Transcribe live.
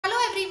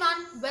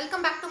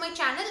welcome back to my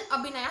channel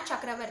Abhinaya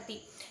Chakravarti.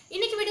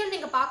 இன்னைக்கு வீடியோல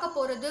நீங்க பார்க்க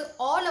போறது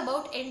all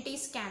about NT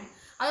scan.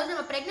 அதாவது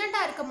நம்ம பிரெக்னன்ட்டா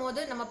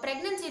இருக்கும்போது நம்ம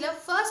பிரெக்னன்சில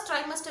ஃபர்ஸ்ட்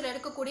ட்ரைமஸ்டர்ல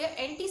எடுக்கக்கூடிய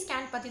NT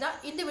ஸ்கேன் பத்தி தான்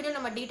இந்த வீடியோ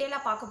நம்ம டீடைலா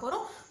பார்க்க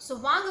போறோம். சோ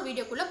வாங்க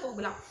வீடியோக்குள்ள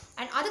போகலாம்.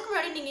 அண்ட் அதுக்கு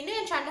முன்னாடி நீங்க இன்னும்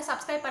என் சேனலை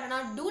சப்ஸ்கிரைப் பண்ணனா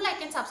do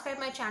like and subscribe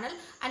my channel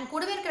and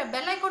கூடவே இருக்கிற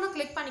பெல் ஐகானை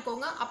கிளிக்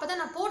பண்ணிக்கோங்க.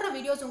 அப்பதான் நான் போடுற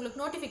வீடியோஸ்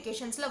உங்களுக்கு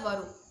நோட்டிஃபிகேஷன்ஸ்ல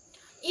வரும்.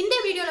 இந்த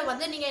வீடியோல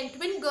வந்து நீங்க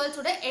ட்வின்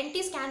கேர்ள்ஸோட NT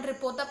ஸ்கேன்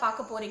ரிப்போர்ட் தான்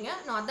பார்க்க போறீங்க.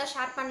 நான் அத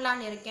ஷேர்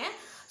பண்ணலாம்னு இருக்கேன்.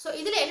 So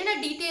இதுல என்னென்ன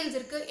டீடைல்ஸ்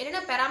இருக்கு, என்னென்ன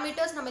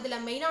பாராமீட்டர்ஸ் நம்ம இதுல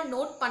மெயினா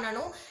நோட்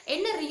பண்ணனும்,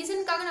 என்ன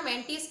ரீசன்காக நம்ம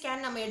NT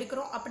ஸ்கேன் நம்ம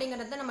எடுக்கிறோம்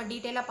அப்படிங்கறத நம்ம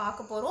டீடைலா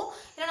பார்க்க போறோம்.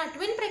 ஏன்னா நான்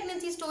ட்வின்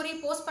பிரெக்னன்சி ஸ்டோரி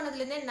போஸ்ட்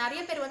பண்ணதுல இருந்தே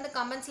நிறைய பேர் வந்து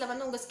கமெண்ட்ஸ்ல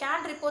வந்து உங்க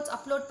ஸ்கேன் ரிப்போர்ட்ஸ்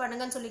அப்லோட்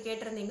பண்ணுங்கன்னு சொல்லி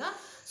கேட்டிருந்தீங்க.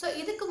 சோ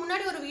இதுக்கு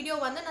முன்னாடி ஒரு வீடியோ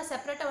வந்து நான்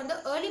செப்பரேட்டா வந்து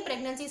early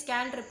pregnancy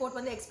ஸ்கேன் ரிப்போர்ட்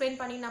வந்து எக்ஸ்பிளைன்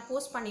பண்ணி நான்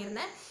போஸ்ட்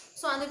பண்ணியிருந்தேன்.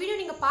 சோ அந்த வீடியோ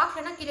நீங்க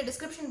பார்க்கலனா கீழ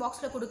டிஸ்கிரிப்ஷன்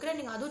பாக்ஸ்ல கொடுக்கிறேன்,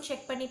 நீங்க அதுவும்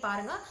செக் பண்ணி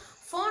பாருங்க.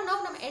 For now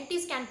நம்ம NT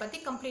ஸ்கேன் பத்தி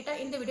கம்ப்ளீட்டா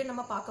இந்த வீடியோ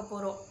நம்ம பார்க்க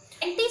போறோம்.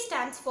 NT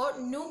stands for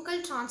nuchal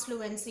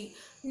translucency.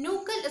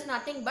 Nuchal is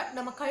nothing but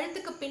நம்ம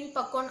கழுத்துக்கு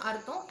பின்பக்கம்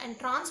அர்த்தம், and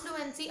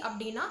translucency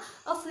அப்படினா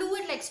a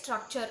fluid like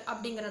structure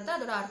அப்படிங்கறது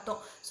அதோட அர்த்தம்.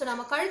 சோ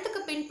நம்ம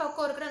கழுத்துக்கு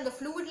பின்பக்கம் இருக்கிற அந்த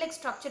fluid like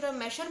structure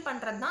மெஷர்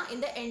பண்றது தான்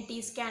இந்த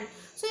NT ஸ்கேன்.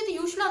 சோ இது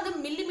யூசுவலா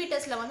வந்து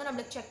மில்லிமீட்டர்ஸ்ல வந்து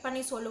நமக்கு செக்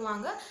பண்ணி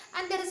சொல்லுவாங்க,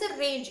 and there is a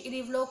range. இது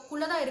இவ்ளோ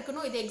குள்ளதா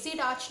இருக்கணும், இது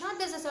எக்ஸீட் ஆச்சுனா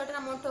there is a certain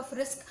amount of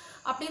risk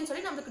அப்படினு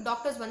சொல்லி நமக்கு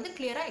டாக்டர்ஸ் வந்து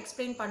கிளியரா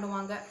எக்ஸ்பிளைன்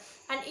பண்ணுவாங்க.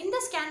 And இந்த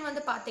ஸ்கேன்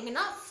வந்து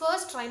பாத்தீங்கன்னா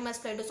first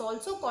trimester, it is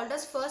also called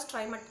as first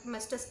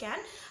trimester scan,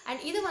 and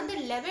இது வந்து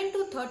 11 to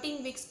 13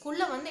 weeks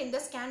குள்ள வந்து இந்த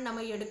ஸ்கேன்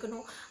நம்ம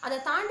எடுக்கணும். அதை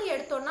தாண்டி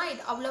எடுத்தோம்னா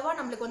இது அவ்வளவா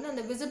நமக்கு வந்து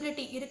அந்த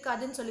விசிபிலிட்டி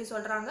இருக்காதுன்னு சொல்லி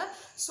சொல்றாங்க.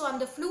 சோ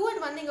அந்த fluid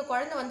வந்து இங்க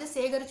குழந்தை வந்து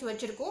சேகரிச்சு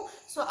வச்சிருக்கும்.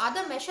 சோ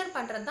அதை மெஷர்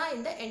பண்றது தான்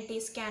இந்த NT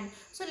scan.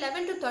 So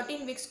 11 to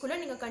 13 weeks குள்ள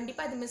நீங்க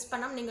கண்டிப்பா இது மிஸ்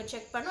பண்ணாம நீங்க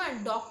செக் பண்ணனும்.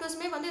 and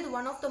டாக்டர்ஸ்மே வந்து இது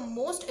one of the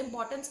most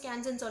important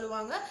scans ன்னு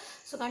சொல்லுவாங்க.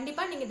 சோ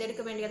கண்டிப்பா நீங்க இது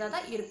எடுக்க வேண்டியதா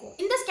தான் இருக்கும்.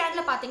 இந்த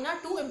ஸ்கேன்ல பாத்தீங்கன்னா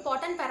two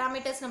important parameters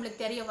நமக்கு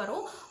தெரிய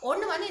வரும்.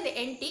 ஒன்னு வந்து இந்த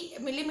NT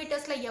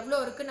மில்லிமீட்டர்ஸ்ல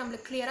எவ்வளவு இருக்கு நமக்கு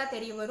கிளியரா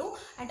தெரிய வரும்.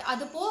 and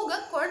அது போக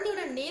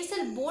குழந்தையோட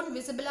நேசல் போன்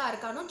விசிபிளா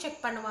இருக்கானு செக்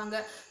பண்ணுவாங்க.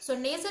 சோ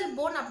நேசல்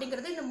போன்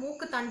அப்படிங்கிறது இந்த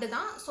மூக்கு தண்டு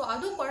தான். சோ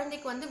அது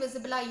குழந்தைக்கு வந்து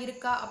விசிபிளா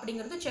இருக்கா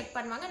அப்படிங்கிறது செக்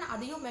பண்ணுவாங்க, and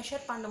அதையும்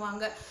மெஷர்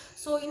பண்ணுவாங்க.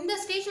 சோ இந்த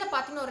ஸ்டேஜ்ல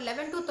பாத்தீங்கன்னா ஒரு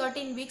 11 to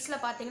 13 வீக்ஸ்ல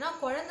பாத்தீங்கன்னா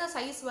குழந்தை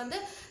சைஸ் வந்து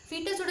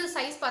ஃபீட்டஸோட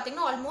சைஸ்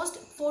பாத்தீங்கன்னா ஆல்மோஸ்ட்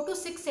 4 to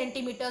 6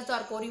 சென்டிமீட்டர்ஸ் தான்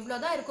இருக்கும்.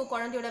 இவ்வளவு தான் இருக்கும்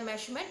குழந்தையோட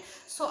மெஷர்மென்ட்.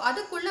 சோ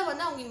அதுக்குள்ள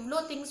வந்து அவங்க இவ்ளோ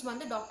திங்ஸ்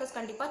வந்து டாக்டர்ஸ்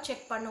கண்டிப்பா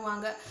செக்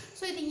பண்ணுவாங்க.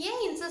 சோ இது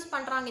ஏன் இன்சிஸ்ட்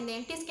பண்றாங்க, இந்த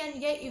NT ஸ்கேன்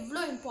ஏன்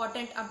இவ்ளோ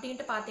இம்பார்ட்டன்ட்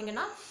அப்படினு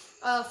பாத்தீங்கன்னா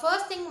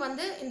first thing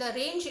வந்து இந்த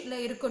ரேஞ்ச்ல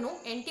இருக்கணும்.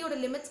 NT ஓட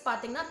லிமிட்ஸ்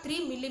பாத்தீங்கன்னா 3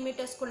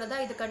 மில்லிமீட்டர்ஸ் குள்ள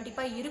தான் இது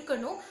கண்டிப்பா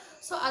இருக்கணும்.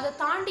 சோ அதை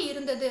தாண்டி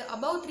இருந்தது,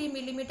 above 3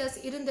 மில்லிமீட்டர்ஸ்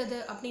இருந்தது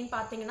அப்படினு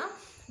பாத்தீங்கன்னா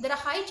there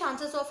are high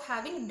chances of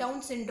having down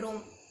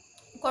syndrome.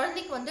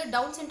 குழந்தைக்கு வந்து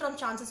டவுன் சிண்ட்ரோம்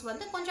சான்சஸ்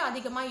வந்து கொஞ்சம்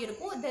அதிகமா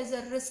இருக்கும். there is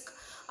a risk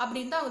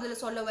அப்படின்னு தான் இதுல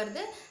சொல்ல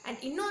வருது.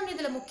 அண்ட் இன்னொன்று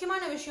இதுல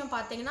முக்கியமான விஷயம்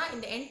பார்த்தீங்கன்னா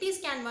இந்த NT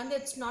ஸ்கேன் வந்து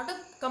it's not a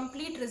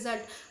complete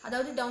result.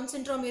 அதாவது டவுன்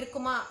சிண்ட்ரோம்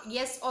இருக்குமா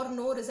எஸ் ஆர்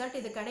நோ ரிசல்ட்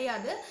இது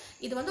கிடையாது.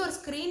 இது வந்து ஒரு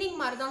ஸ்கிரீனிங்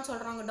மாதிரி தான்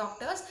சொல்றாங்க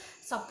டாக்டர்ஸ்.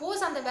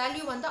 சப்போஸ் அந்த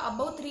வேல்யூ வந்து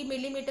above 3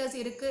 மில்லிமீட்டர்ஸ்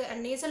இருக்கு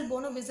அண்ட் நேசல்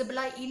போனும்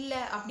விசிபிளா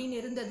இல்லை அப்படின்னு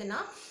இருந்ததுன்னா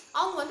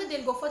அவங்க வந்து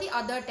they'll go for the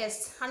other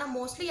test. ஆனா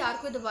மோஸ்ட்லி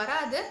யாருக்கும் இது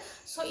வராது.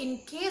 ஸோ இன்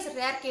கேஸ்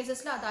ரேர்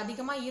கேசஸ்ல அது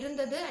அதிகமா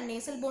இருந்தது அண்ட்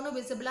நேசல் போனும்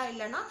விசிபிளா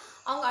இல்லைன்னா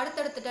அவங்க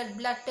அடுத்தடுத்த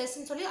பிளட்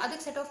டெஸ்ட்னு சொல்லி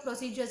அதுக்கு செட் ஆஃப்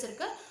ப்ரொசீஜர்ஸ்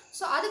இருக்கு.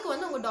 ஸோ அதுக்கு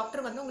வந்து உங்க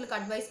டாக்டர் வந்து உங்களுக்கு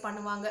அட்வைஸ்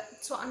பண்ணுவாங்க.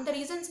 ஸோ அந்த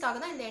ரீசன்ஸ்க்காக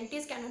தான் இந்த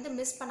NT ஸ்கேன் வந்து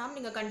மிஸ் பண்ணாமல்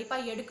நீங்க கண்டிப்பா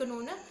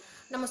எடுக்கணும்னு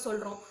நம்ம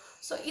சொல்றோம்.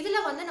 ஸோ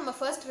இதில் வந்து நம்ம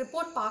ஃபர்ஸ்ட்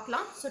ரிப்போர்ட்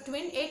பார்க்கலாம். ஸோ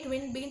ட்வின் A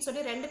ட்வின் Bன்னு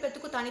சொல்லி ரெண்டு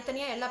பேத்துக்கும்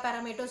தனித்தனியாக எல்லா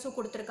பேராமீட்டர்ஸும்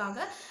கொடுத்துருக்காங்க.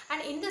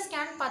 அண்ட் இந்த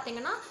ஸ்கேன்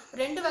பார்த்தீங்கன்னா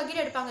ரெண்டு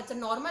வகையில் எடுப்பாங்க.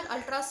 இட்ஸ் நார்மல்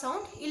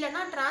அல்ட்ராசவுண்ட்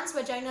இல்லைனா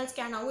டிரான்ஸ்வெஜைனல்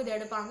ஸ்கேனாகவும் இது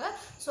எடுப்பாங்க.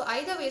 ஸோ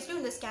ஐதர்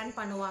வேஸ்லையும் இந்த ஸ்கேன்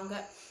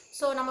பண்ணுவாங்க.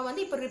 ஸோ நம்ம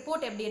வந்து இப்போ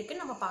ரிப்போர்ட் எப்படி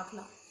இருக்குன்னு நம்ம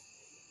பார்க்கலாம்.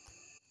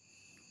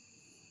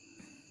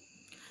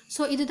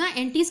 ஸோ இதுதான்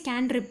NT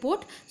ஸ்கேன்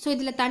ரிப்போர்ட். ஸோ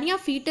இதில் தனியாக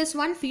ஃபீட்டஸ்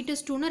 1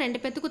 ஃபீட்டஸ் 2ன்னு ரெண்டு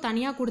பேத்துக்கும்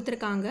தனியாக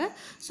கொடுத்துருக்காங்க.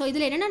 ஸோ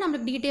இதில் என்னென்ன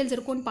நம்மளுக்கு டீட்டெயில்ஸ்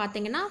இருக்குன்னு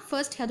பார்த்தீங்கன்னா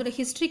ஃபர்ஸ்ட் அதோட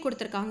ஹிஸ்ட்ரி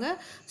கொடுத்துருக்காங்க.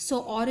 So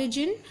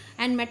origin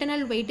and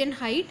maternal wait and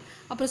height,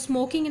 அப்புறம்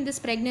smoking in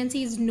this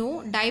pregnancy is no,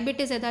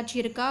 diabetes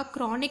ஏதாச்சும் இருக்கா,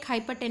 க்ரானிக்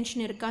ஹைப்பர்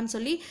டென்ஷன் இருக்கான்னு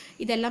சொல்லி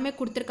இது எல்லாமே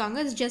கொடுத்துருக்காங்க.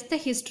 It's just the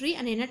history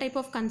and என்ன டைப்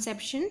ஆஃப்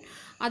கன்செப்ஷன்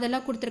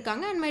அதெல்லாம்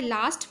கொடுத்துருக்காங்க. And my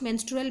last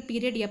menstrual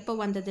period எப்போ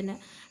வந்ததுன்னு.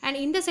 அண்ட்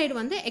இந்த சைடு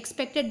வந்து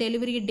எக்ஸ்பெக்டட்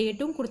டெலிவரி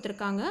டேட்டும்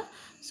கொடுத்துருக்காங்க.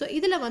 ஸோ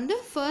இதில் வந்து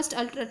ஃபர்ஸ்ட்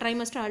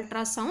ட்ரைமஸ்டர்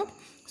அல்ட்ராசவுண்ட்.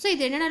 ஸோ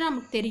இது என்னென்ன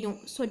நமக்கு தெரியும்.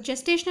 ஸோ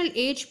ஜெஸ்டேஷனல்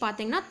ஏஜ்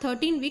பார்த்தீங்கன்னா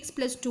 13 வீக்ஸ்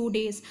ப்ளஸ் 2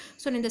 days.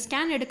 ஸோ இந்த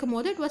ஸ்கேன் எடுக்கும்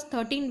போது it was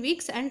 13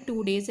 weeks and 2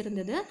 days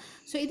இருந்தது.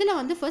 ஸோ இதில்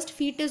வந்து ஃபர்ஸ்ட்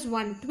ஃபீட்டஸ்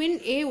 1 ட்வின்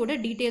A ஓட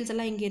டீட்டெயில்ஸ்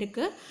எல்லாம் இங்கே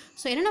இருக்குது.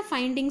 ஸோ என்னென்ன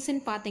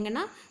ஃபைண்டிங்ஸ்ன்னு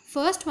பார்த்தீங்கன்னா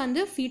ஃபர்ஸ்ட்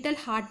வந்து foetal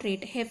heart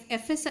rate,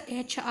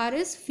 FSHR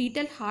is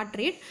foetal heart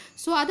rate.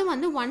 So அது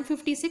வந்து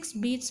 156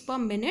 beats per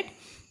minute.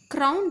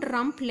 crown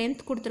rump length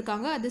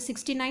கொடுத்துருக்காங்க, அது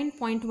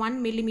 69.1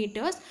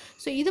 millimeters.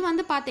 ஸோ இது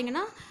வந்து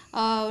பார்த்தீங்கன்னா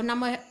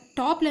நம்ம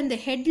டாப்லேருந்து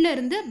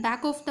ஹெட்லேருந்து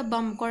பேக் ஆஃப் த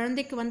பம்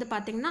குழந்தைக்கு வந்து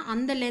பார்த்திங்கன்னா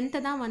அந்த லென்த்தை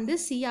தான் வந்து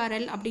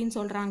சிஆர்எல் அப்படின்னு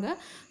சொல்கிறாங்க.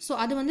 ஸோ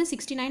அது வந்து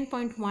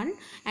 69.1.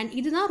 அண்ட்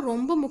இதுதான்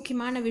ரொம்ப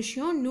முக்கியமான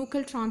விஷயம்,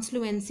 நியூக்கல்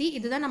ட்ரான்ஸ்லுவன்சி.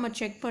 இதுதான் நம்ம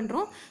செக்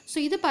பண்ணுறோம். ஸோ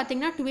இது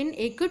பார்த்திங்கன்னா ட்வின்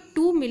ஏக்கு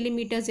 2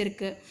 millimeters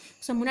இருக்குது.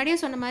 ஸோ முன்னாடியே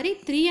சொன்ன மாதிரி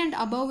 3 and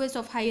above is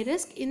of high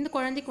risk. இந்த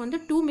குழந்தைக்கு வந்து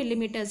 2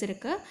 millimeters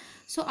இருக்குது.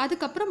 ஸோ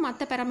அதுக்கப்புறம்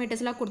மற்ற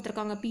பேராமீட்டர்ஸ்லாம்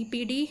கொடுத்துருக்காங்க.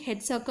 பிபிடி,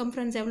 ஹெட்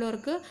சர்க்கம்ஃபரன்ஸ் எவ்வளோ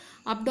இருக்குது,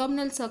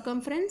 அப்டாமினல்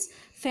சர்க்கம்ஃபரன்ஸ்,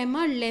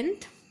 ஃபெமர்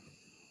லென்த்,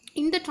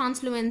 இந்த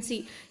ட்ரான்ஸ்லுவன்சி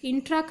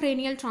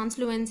இன்ட்ராக்ரேனியல்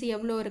ட்ரான்ஸ்லுவன்சி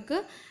எவ்வளோ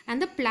இருக்குது,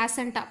 அண்ட்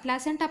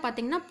பிளாசென்டா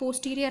பார்த்திங்கன்னா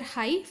posterior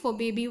high for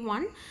baby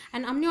 1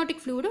 and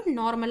amniotic ஃப்ளூயிடும்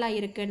நார்மலாக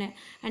இருக்குன்னு.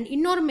 அண்ட்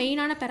இன்னொரு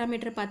மெயினான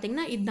பேராமீட்டர்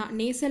பார்த்திங்கன்னா இதுதான்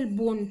nasal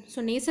phone.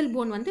 So nasal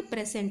phone வந்து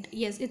ப்ரெசென்ட்,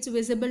 எஸ் இட்ஸ்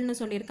விசிபிள்னு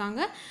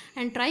சொல்லியிருக்காங்க.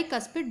 அண்ட்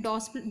ட்ரைகஸ்பிட்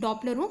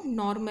டாப்லரும்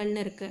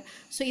நார்மல்னு இருக்குது.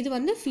 ஸோ இது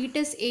வந்து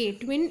ஃபீட்டஸ் ஏ,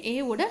 ட்வின்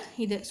ஏவோட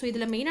இது. ஸோ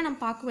இதில் மெயினாக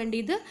நம்ம பார்க்க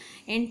வேண்டியது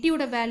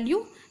என்டியோட வேல்யூ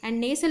அண்ட்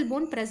நேசல்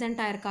போன்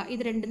ப்ரெசென்ட்டாக இருக்கா,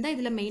 இது ரெண்டு தான்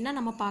இதில் மெயினாக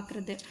நம்ம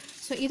பார்க்குறது.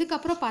 ஸோ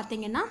இதுக்கப்புறம்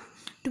பார்த்தீங்கன்னா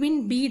ட்வின்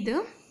பி இது.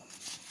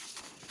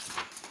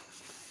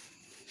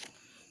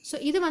 ஸோ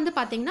இது வந்து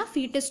பார்த்தீங்கன்னா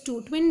ஃபீட்டஸ் 2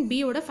 ட்வின்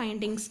பியோட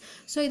ஃபைண்டிங்ஸ்.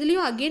 ஸோ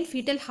இதுலேயும் அகெயின்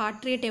ஃபீட்டல்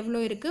ஹார்ட் ரேட் எவ்வளோ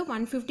இருக்குது,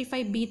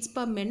 155 beats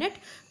per minute,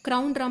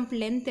 crown rump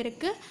length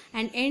இருக்குது.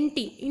 அண்ட்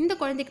என்டி இந்த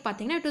குழந்தைக்கு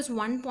பார்த்தீங்கன்னா இட் வாஸ்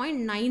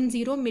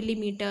 1.90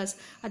 millimeters.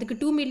 அதுக்கு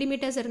 2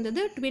 millimeters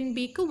இருந்தது, ட்வின்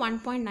பிக்கு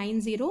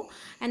 1.90.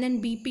 And then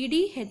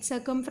PPT, head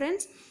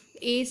circumference,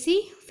 AC,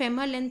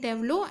 femur length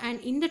எவ்வளோ, அண்ட்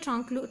இந்த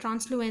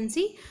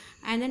ட்ரான்ஸ்லுவன்சி,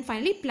 அண்ட் தென்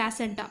ஃபைனலி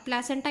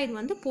பிளாசென்டா இது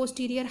வந்து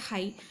posterior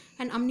high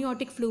and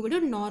amniotic fluid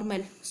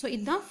normal. So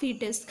இதுதான்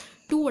ஃபீட்டஸ்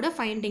 2ஓட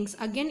ஃபைண்டிங்ஸ்.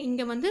 அகெயின்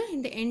இங்கே வந்து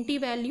இந்த என்டி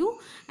value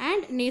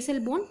and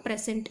nasal phone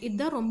present,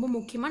 இதுதான் ரொம்ப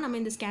முக்கியமாக நம்ம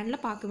இந்த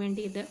ஸ்கேனில் பார்க்க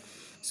வேண்டியது.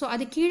 ஸோ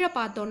அது கீழே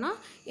பார்த்தோன்னா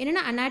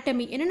என்னென்ன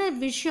அனாட்டமி, என்னென்ன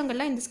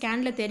விஷயங்கள்லாம் இந்த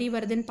ஸ்கேனில் தெரிய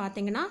வருதுன்னு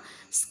பார்த்தீங்கன்னா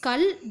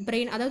ஸ்கல்,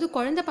 பிரெயின், அதாவது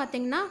குழந்தை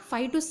பார்த்தீங்கன்னா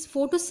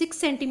 4 to 6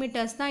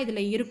 centimeters தான்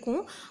இதில்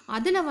இருக்கும்.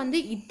 அதில் வந்து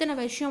இத்தனை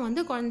விஷயம்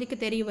வந்து குழந்தைக்கு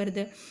தெரிய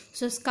வருது.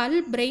 So skull,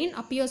 brain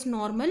appears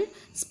normal,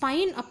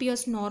 spine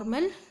appears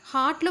normal,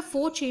 ஹார்ட்டில்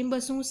 4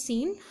 chambers-ம்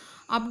scene,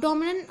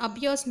 abdomen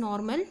appears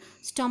normal,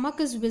 stomach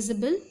is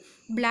visible,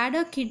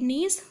 bladder,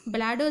 kidneys,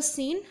 bladder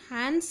seen,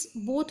 hands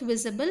both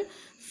visible,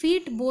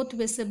 feet both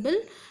visible,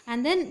 and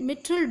then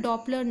mitral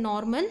Doppler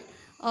normal,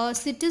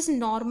 sit is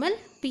normal,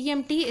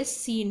 PMT is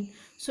seen.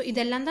 So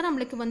இதெல்லாம் தான்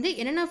நம்மளுக்கு வந்து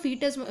என்னென்ன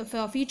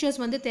features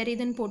வந்து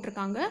தெரியுதுன்னு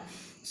போட்டிருக்காங்க.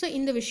 So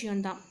இந்த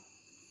விஷயம்தான்.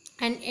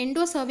 அண்ட்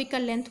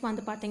எண்டோசர்விக்கல் லென்த்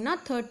வந்து பார்த்திங்கன்னா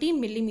 30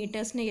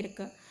 millimeters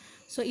இருக்குது.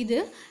 ஸோ இது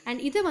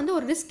அண்ட் இது வந்து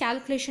ஒரு ரிஸ்க்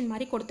கால்குலேஷன்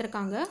மாதிரி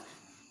கொடுத்துருக்காங்க.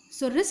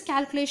 So risk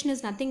calculation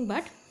is nothing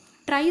but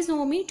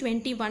trisomy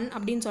 21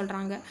 அப்படின்னு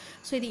சொல்கிறாங்க.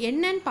 ஸோ இது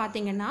என்னன்னு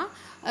பார்த்தீங்கன்னா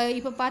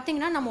இப்போ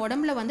பார்த்தீங்கன்னா நம்ம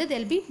உடம்புல வந்து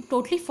தெல் be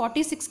totally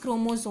 46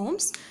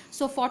 chromosomes.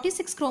 So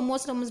 46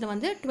 chromosomes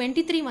வந்து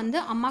 23 வந்து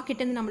அம்மா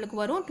கிட்டேருந்து நம்மளுக்கு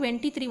வரும்,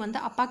 23 வந்து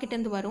அப்பா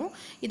கிட்டேருந்து வரும்.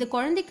 இது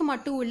குழந்தைக்கு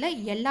மட்டும் இல்லை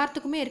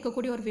எல்லாத்துக்குமே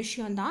இருக்கக்கூடிய ஒரு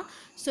விஷயம் தான்.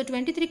 So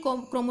 23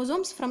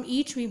 chromosomes from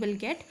each we will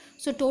get.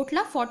 So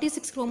டோட்டலாக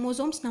 46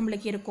 chromosomes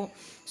நம்மளுக்கு இருக்கும்.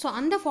 ஸோ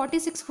அந்த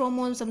 46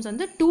 chromosomes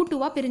வந்து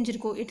 2-2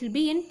 பிரிஞ்சிருக்கும். It will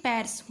be in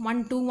purse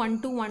 1-2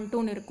 1-2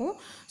 1-2ன்னு இருக்கும்.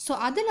 ஸோ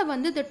அதில்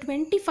வந்து the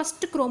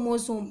 21st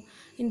chromosome,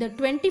 இந்த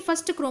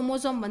 21st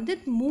chromosome வந்து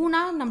 3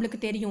 நம்மளுக்கு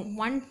தெரியும்,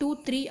 1 2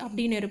 3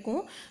 அப்படின்னு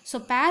இருக்கும். ஸோ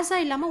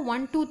பேர்ஸாக இல்லாமல்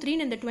 1 2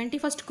 3 இந்த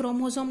 21st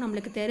chromosome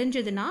நம்மளுக்கு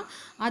தெரிஞ்சதுன்னா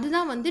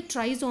அதுதான் வந்து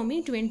ட்ரைசோமி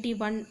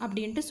 21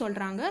 அப்படின்ட்டு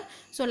சொல்கிறாங்க.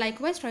 So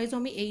likewise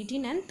trisomy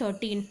 18 and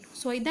 13.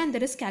 So இதுதான்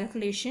இந்த ரிஸ்க்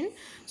கால்குலேஷன்.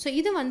 ஸோ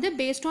இது வந்து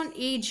பேஸ்ட் ஆன்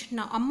ஏஜ்,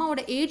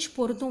 அம்மாவோட ஏஜ்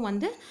பொறுத்தும்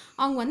வந்து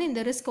அவங்க வந்து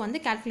இந்த ரிஸ்க் வந்து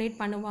கால்குலேட்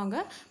பண்ணுவாங்க.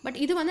 பட்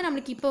இது வந்து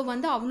நம்மளுக்கு இப்போ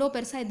வந்து அவ்வளோ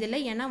பெருசாக இது இல்லை,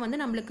 ஏன்னா வந்து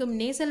நம்மளுக்கு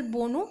நேசல்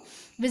போனும்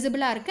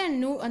விசிபிளாக இருக்குது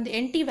அண்ட் அந்த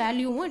என்டி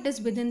வேல்யூவும் it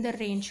is within the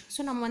range. So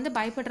நம்ம வந்து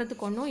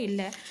பயப்படுறதுக்கு ஒன்றும்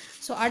இல்லை.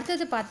 ஸோ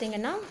அடுத்தது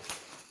பார்த்திங்கன்னா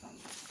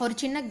ஒரு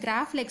சின்ன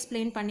கிராஃபில்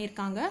எக்ஸ்பிளைன்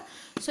பண்ணியிருக்காங்க.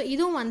 ஸோ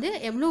இதுவும் வந்து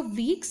எவ்வளோ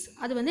வீக்ஸ்,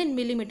 அது வந்து இன்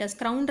millimetres,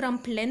 crown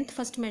rump length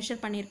first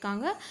measure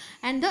பண்ணியிருக்காங்க.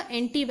 அண்ட் த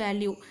என்டி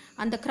வேல்யூ,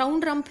 அந்த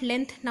க்ரௌன் ரம்ப்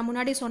லென்த் நான்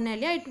முன்னாடி சொன்னேன்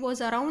இல்லையா, இட்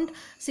வாஸ் அரவுண்ட்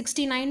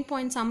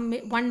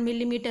 69.1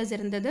 millimeters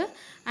இருந்தது.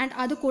 அண்ட்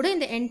அது கூட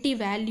இந்த என்டி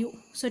வேல்யூ,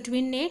 ஸோ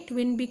ட்வின் ஏ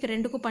ட்வின் பிக்கு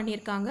ரெண்டுக்கும்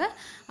பண்ணியிருக்காங்க.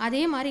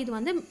 அதே மாதிரி இது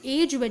வந்து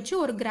ஏஜ் வச்சு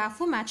ஒரு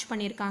கிராஃபும் மேட்ச்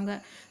பண்ணியிருக்காங்க.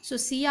 ஸோ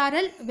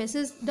சிஆர்எல்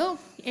வெர்சஸ் த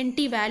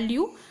என்டி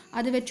வேல்யூ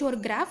அது வச்சு ஒரு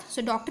கிராஃப். ஸோ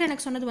டாக்டர்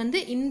எனக்கு சொன்னது வந்து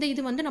இந்த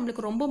இது வந்து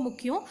நம்மளுக்கு ரொம்ப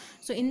முக்கியம்.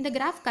 ஸோ இந்த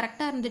கிராஃப்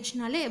கரெக்டாக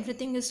இருந்துச்சுனாலே எவ்ரி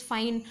திங் இஸ்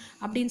ஃபைன்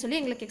அப்படின்னு சொல்லி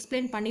எங்களுக்கு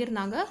எக்ஸ்பிளைன்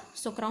பண்ணியிருந்தாங்க.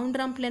 ஸோ க்ரௌன்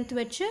ரம்ப் லென்த்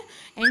வச்சு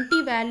என்டி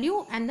வேல்யூ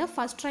அண்ட் த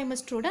ஃபஸ்ட்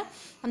ட்ரைமஸ்டரோட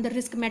அந்த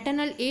ரிஸ்க்,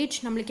 மெட்டர்னல் ஏஜ்,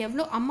 நம்மளுக்கு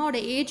எவ்வளோ அம்மாவோட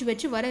ஏஜ்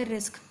வச்சு வர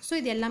ரிஸ்க், ஸோ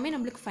இது எல்லாமே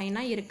நம்மளுக்கு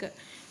ஃபைனாக இருக்குது.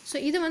 ஸோ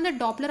இது வந்து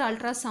டாப்லர்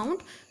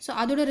அல்ட்ராசவுண்ட். ஸோ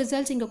அதோட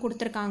ரிசல்ட்ஸ் இங்கே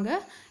கொடுத்துருக்காங்க.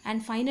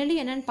 அண்ட் ஃபைனலி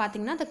என்னென்னு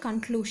பார்த்தீங்கன்னா த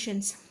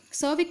கன்க்ளூஷன்ஸ்.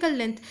 cervical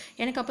length,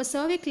 எனக்கு அப்போ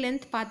cervix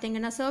length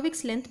பார்த்தீங்கன்னா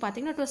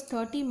it was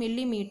 30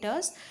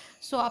 millimeters.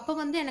 ஸோ அப்போ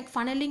வந்து எனக்கு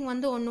ஃபனலிங்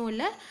வந்து ஒன்றும்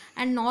இல்லை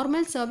அண்ட்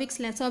நார்மல்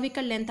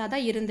cervical length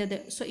தான் இருந்தது.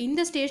 ஸோ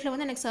இந்த ஸ்டேஜில்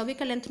வந்து எனக்கு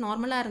cervical length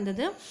நார்மலாக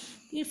இருந்தது.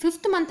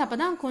 5th month அப்போ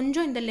தான்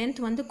கொஞ்சம் இந்த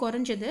லென்த் வந்து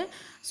குறைஞ்சது.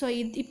 ஸோ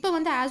இப்போ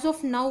வந்து ஆஸ்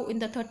ஆஃப் நவ்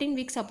இந்த 13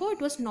 weeks அப்போ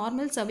it was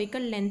normal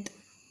cervical length.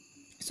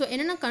 So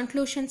என்னென்ன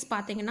கன்க்ளூஷன்ஸ்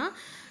பார்த்தீங்கன்னா,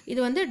 இது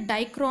வந்து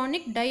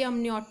டைக்ரானிக்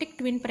டைஅம்னியாட்டிக்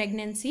twin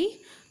pregnancy,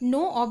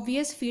 no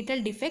obvious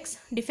foetal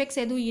defects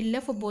எதுவும்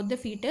இல்லை for both the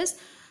foetus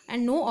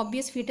and no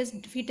obvious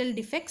foetal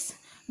defects,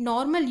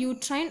 normal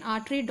uterine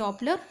artery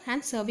Doppler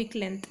and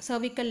cervical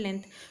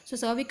length. So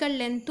cervical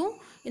lengthும்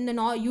இந்த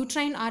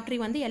uterine artery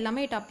வந்து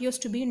எல்லாமே it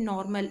appears to be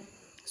normal.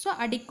 So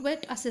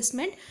அடிக்வெட்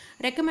assessment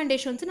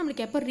recommendations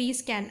நம்மளுக்கு எப்போ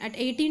rescan at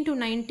 18 to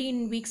 19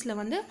 வீக்ஸில்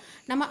வந்து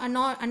நம்ம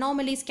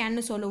anomaly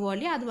ஸ்கேன்னு சொல்லுவோம்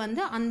இல்லையா, அது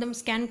வந்து அந்த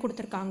ஸ்கேன்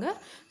கொடுத்துருக்காங்க.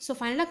 ஸோ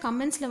ஃபைனலாக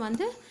கமெண்ட்ஸில்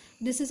வந்து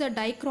this is a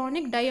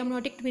டைக்ரானிக்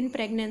டைஅம்னியாட்டிக் twin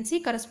pregnancy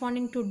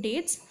corresponding to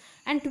dates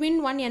and twin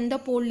 1 எந்த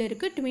போலில்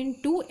இருக்குது, ட்வின்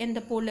 2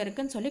 எந்த போலில்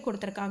இருக்குதுன்னு சொல்லி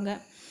கொடுத்துருக்காங்க.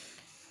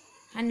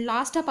 அண்ட்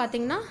லாஸ்ட்டாக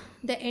பார்த்தீங்கன்னா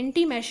the NT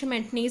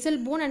measurement nasal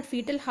bone and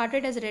fetal heart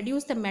rate has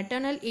reduced the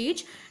maternal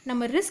age.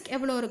 நம்ம ரிஸ்க்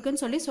எவ்வளோ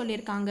இருக்குன்னு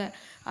சொல்லியிருக்காங்க.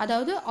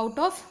 அதாவது அவுட்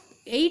ஆஃப்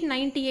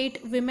 898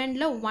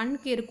 விமெனில்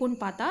 1க்கு இருக்குன்னு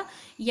பார்த்தா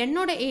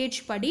என்னோட ஏஜ்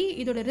படி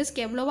இதோட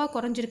ரிஸ்க் எவ்வளோவா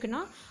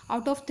குறைஞ்சிருக்குன்னா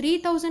அவுட் ஆஃப்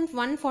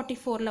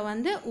 3144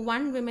 வந்து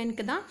 1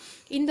 விமெனுக்கு தான்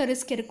இந்த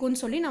ரிஸ்க்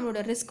இருக்குன்னு சொல்லி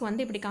நம்மளோட ரிஸ்க்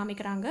வந்து இப்படி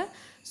காமிக்கிறாங்க.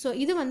 ஸோ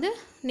இது வந்து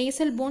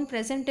nasal bone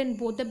present in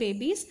both the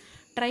babies,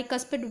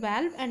 tricuspid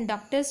valve and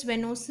ductus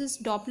venosus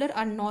Doppler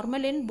are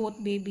normal in both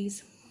babies.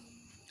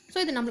 So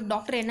இது நம்மளுக்கு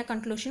டாக்டர் என்ன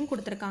கன்க்ளூஷன்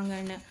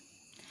கொடுத்துருக்காங்கன்னு.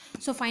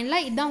 ஸோ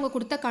ஃபைனலாக இதான் அவங்க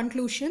கொடுத்த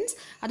கன்க்ளூஷன்ஸ்.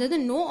 அதாவது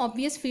no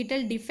obvious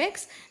foetal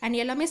defects and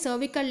எல்லாமே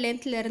cervical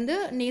lengthலேருந்து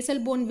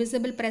nasal phone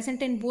visible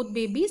present in both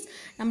babies.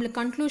 நம்மளுக்கு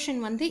கன்க்ளூஷன்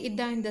வந்து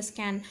இதுதான் இந்த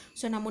ஸ்கேன்.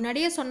 ஸோ நான்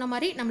முன்னாடியே சொன்ன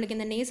மாதிரி நம்மளுக்கு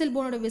இந்த நேசல்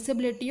போனோட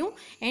விசிபிலிட்டியும்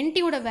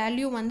என்டியோட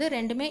வேல்யூ வந்து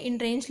ரெண்டுமே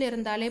இன் ரேஞ்சில்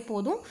இருந்தாலே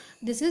போதும்.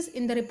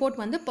 இந்த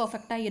ரிப்போர்ட் வந்து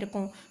பர்ஃபெக்டாக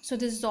இருக்கும். So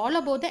this is all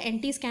about the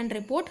NT scan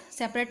report.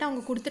 செப்பரேட்டாக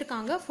அவங்க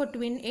கொடுத்துருக்காங்க for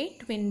twin A,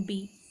 twin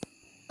B.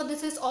 So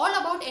this is all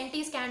about NT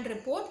scan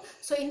report.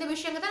 So இந்த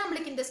விஷயங்கள் தான்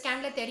நம்மளுக்கு இந்த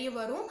ஸ்கேனில் தெரிய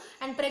வரும்.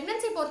 அண்ட்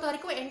ப்ரெக்னன்சி பொறுத்த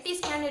வரைக்கும் NT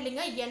ஸ்கேன்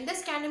இல்லைங்க, எந்த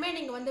ஸ்கேனுமே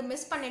நீங்கள் வந்து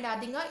மிஸ்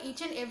பண்ணிடாதீங்க.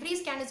 Each and every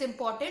scan is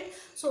important.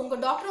 So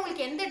உங்கள் டாக்டர்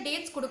உங்களுக்கு எந்த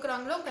டேட்ஸ்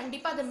கொடுக்குறாங்களோ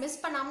கண்டிப்பாக அதை மிஸ்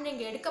பண்ணாமல்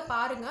நீங்கள் எடுக்க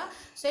பாருங்கள்.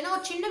 ஸோ ஏன்னா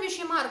ஒரு சின்ன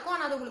விஷயமா இருக்கும்,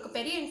 ஆனால் அது உங்களுக்கு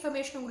பெரிய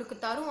இன்ஃபர்மேஷன் உங்களுக்கு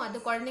தரும்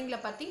அது குழந்தைங்கள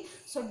பற்றி.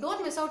 So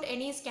don't miss out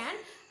any scan.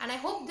 And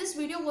I hope this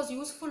video was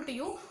useful to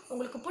you.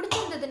 உங்களுக்கு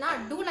பிடிச்சிருந்ததுன்னா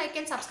do like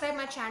and subscribe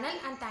my channel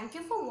and thank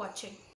you for watching.